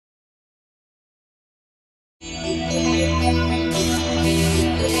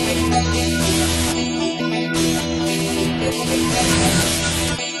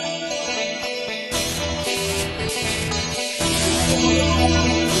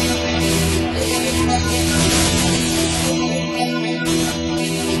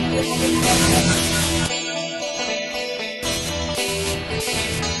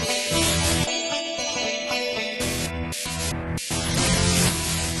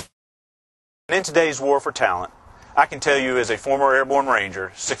And in today's war for talent, I can tell you as a former airborne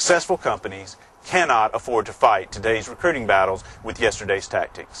ranger, successful companies cannot afford to fight today's recruiting battles with yesterday's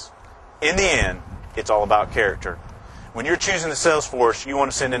tactics. In the end, it's all about character. When you're choosing the sales force you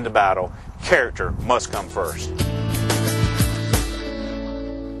want to send into battle, character must come first.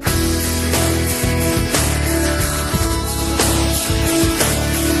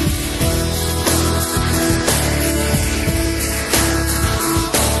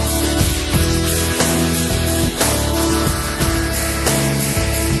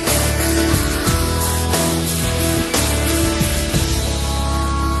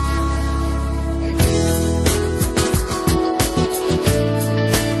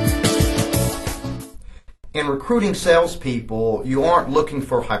 In recruiting salespeople, you aren't looking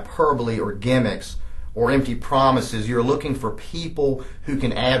for hyperbole or gimmicks or empty promises. You're looking for people who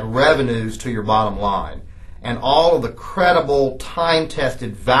can add revenues to your bottom line. And all of the credible,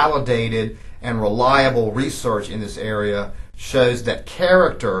 time-tested, validated, and reliable research in this area shows that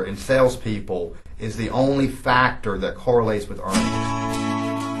character in salespeople is the only factor that correlates with earnings.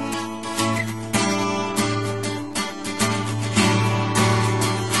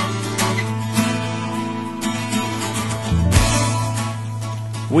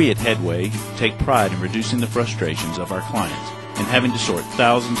 We at Headway take pride in reducing the frustrations of our clients and having to sort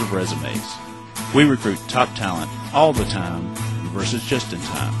thousands of resumes. We recruit top talent all the time versus just in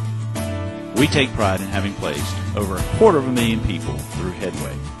time. We take pride in having placed over 250,000 people through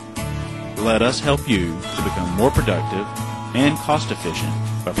Headway. Let us help you to become more productive and cost efficient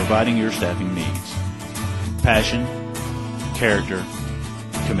by providing your staffing needs. Passion, character,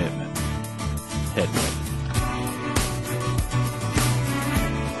 commitment. Headway.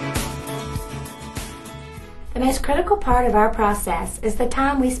 The most critical part of our process is the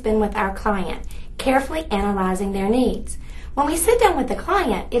time we spend with our client, carefully analyzing their needs. When we sit down with the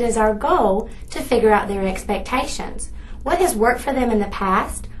client, it is our goal to figure out their expectations. What has worked for them in the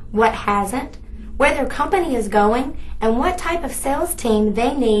past, what hasn't, where their company is going, and what type of sales team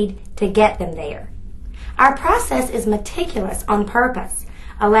they need to get them there. Our process is meticulous on purpose,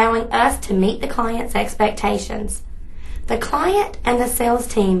 allowing us to meet the client's expectations. The client and the sales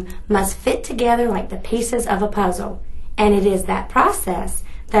team must fit together like the pieces of a puzzle, and it is that process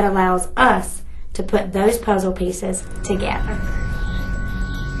that allows us to put those puzzle pieces together.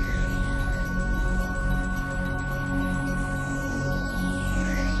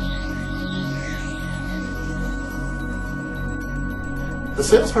 The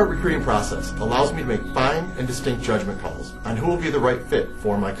sales part recruiting process allows me to make fine and distinct judgment calls on who will be the right fit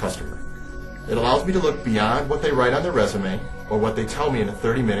for my customer. It allows me to look beyond what they write on their resume or what they tell me in a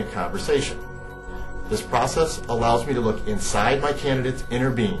 30-minute conversation. This process allows me to look inside my candidate's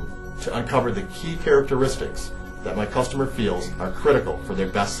inner being to uncover the key characteristics that my customer feels are critical for their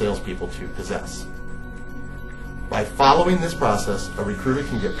best salespeople to possess. By following this process, a recruiter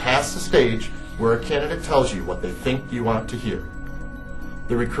can get past the stage where a candidate tells you what they think you want to hear.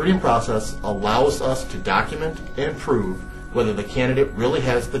 The recruiting process allows us to document and prove whether the candidate really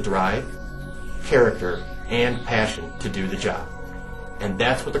has the drive, character, and passion to do the job. And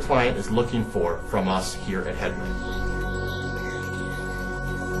that's what the client is looking for from us here at Headway.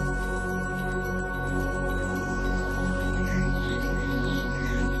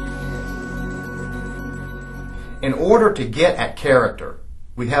 In order to get at character,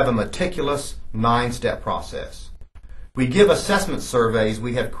 we have a meticulous 9-step process. We give assessment surveys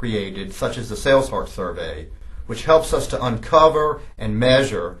we have created, such as the Sales Heart Survey, which helps us to uncover and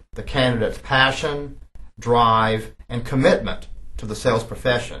measure the candidate's passion, drive, and commitment to the sales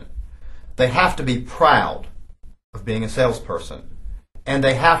profession. They have to be proud of being a salesperson, and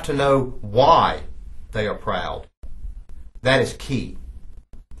they have to know why they are proud. That is key.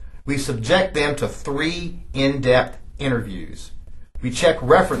 We subject them to 3 in-depth interviews. We check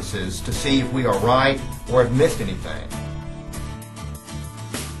references to see if we are right or have missed anything.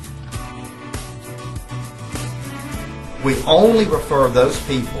 We only refer those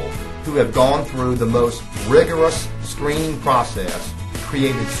people who have gone through the most rigorous screening process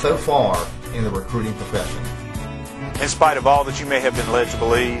created so far in the recruiting profession. In spite of all that you may have been led to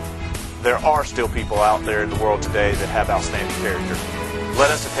believe, there are still people out there in the world today that have outstanding character. Let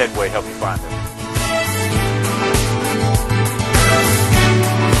us at Headway help you find them.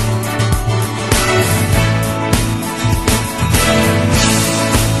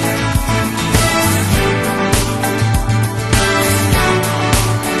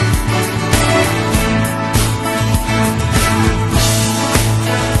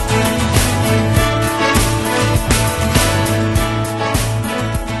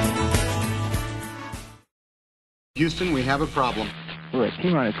 Houston, we have a problem. We're at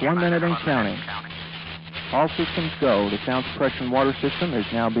T-minus 1 minute and counting. All systems go. The sound suppression water system is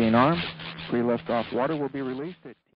now being armed. Pre-liftoff water will be released at